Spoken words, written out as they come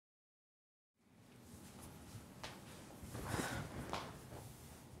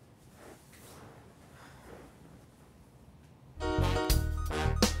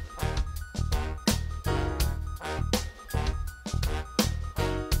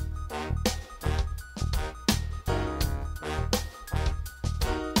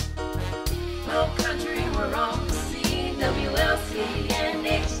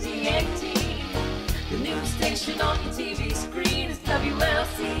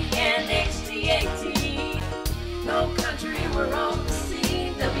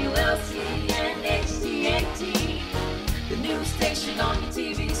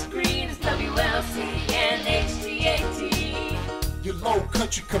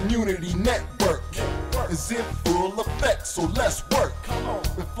Lowcountry Community Network is in full effect, so let's work.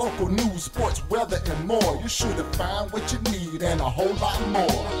 With local news, sports, weather, and more, you're sure to find what you need and a whole lot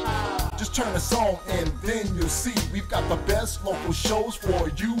more. Just turn us on and then you'll see we've got the best local shows for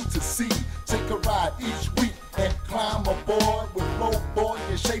you to see. Take a ride each week and climb aboard with Low Boy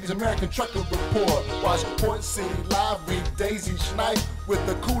and Shady's American Trucker Report. Watch Port City live weekdays each night with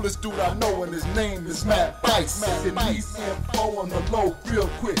the coolest dude I know, and his name is Matt Bice. If you need info on the low real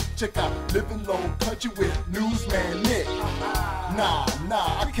quick, check out Living Low Country with Newsman Nick. Nah,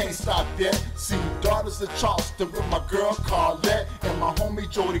 I can't stop yet. See Daughters of Charleston with my girl Carlette, and my homie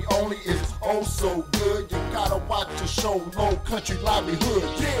Jody Only is oh so good. You gotta watch the show Lowcountry Livelihood,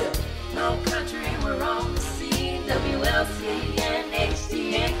 yeah. Lowcountry, we're on the scene. WLCN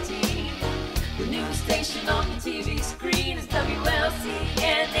HD18. The news station on your TV screen is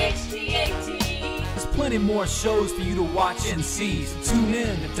WLCN HD18. There's plenty more shows for you to watch and see, so tune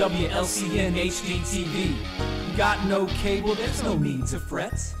in to WLCN HD TV. You got no cable, there's no need to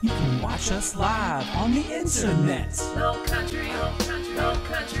fret. You can watch us live on the internet. Lowcountry, Lowcountry,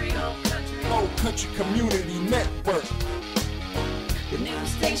 Lowcountry, Lowcountry. Lowcountry Community Network. The news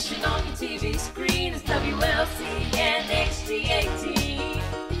station on your TV screen is WLCN HD18.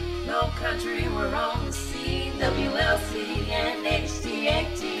 Lowcountry, we're on the scene. WLCN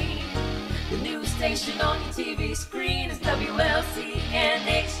HD18. The news station on your TV screen is WLCN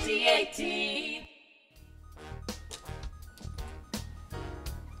HD18.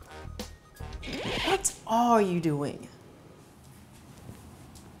 What are you doing?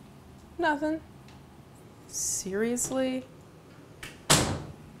 Nothing. Seriously?